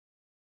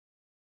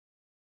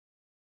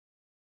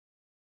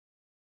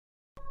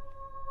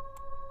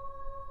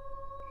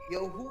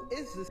Yo, who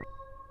is this?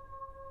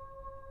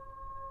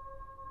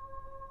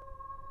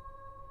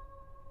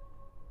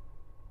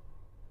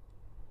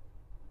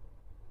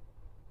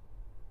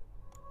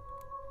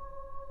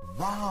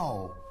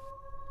 Wow.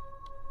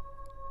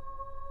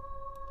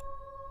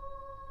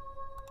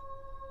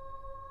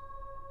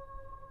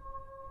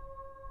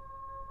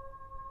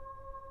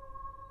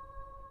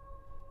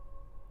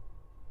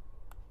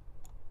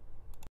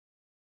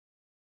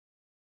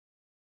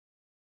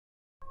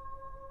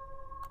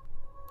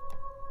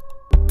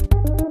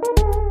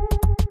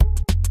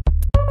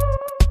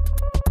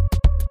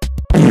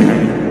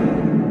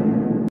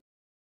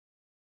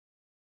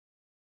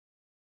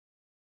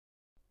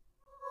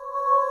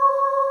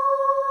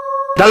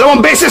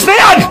 Dalawang beses na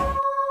yan!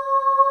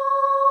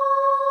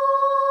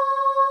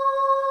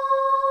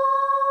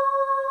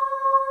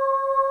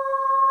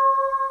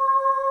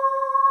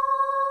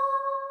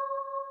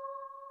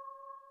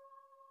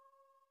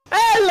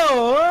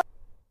 Hello!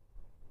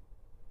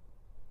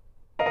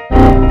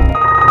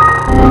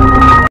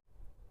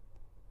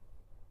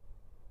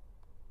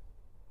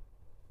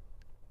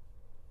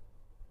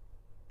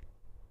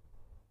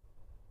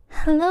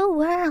 Hello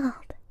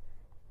world.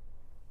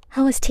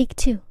 How was take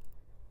two?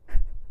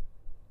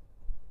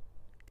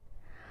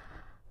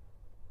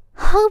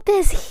 Hope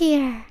is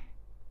here.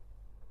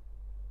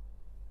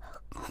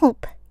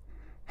 Hope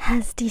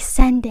has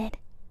descended.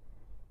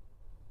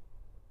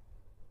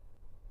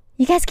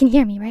 You guys can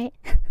hear me, right?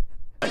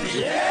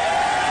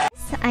 Yeah!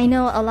 I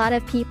know a lot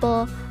of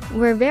people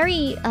were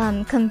very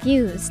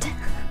confused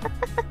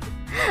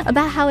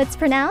about how it's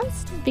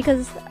pronounced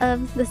because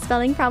of the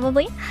spelling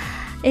probably.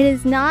 It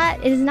is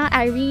not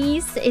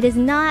Irys, it is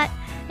not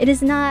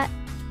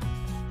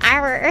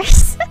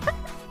Irys.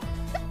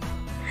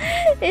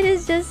 It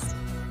is just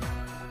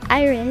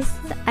Irys.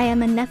 I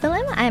am a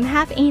Nephilim. I am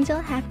half angel,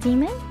 half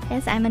demon.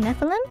 Yes, I'm a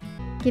Nephilim.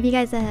 Give you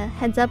guys a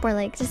heads up or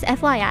like just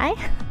FYI.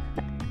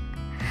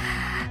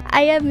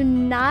 I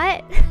am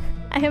not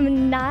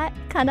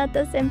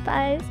Kanata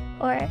senpai's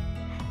or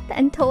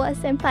Antoa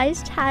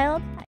senpai's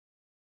child.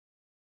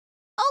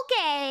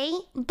 Okay,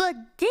 but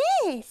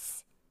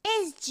this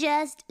is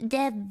just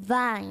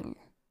divine.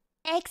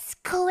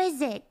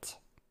 Exquisite.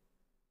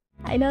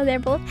 I know they're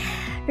both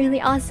really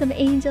awesome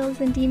angels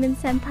and demon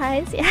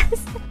senpais,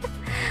 yes.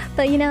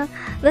 But you know,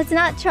 let's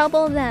not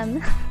trouble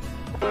them.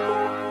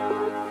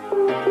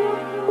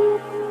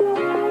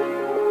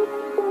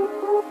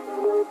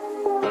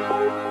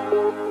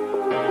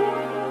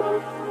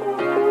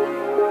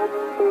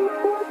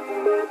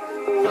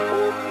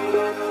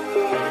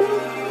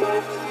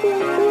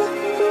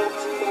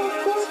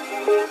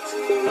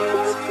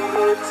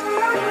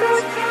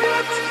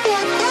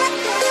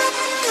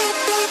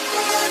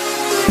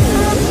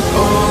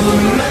 All the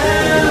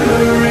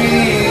memories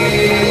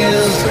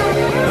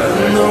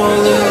and all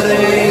the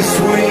days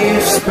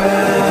we've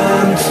spent.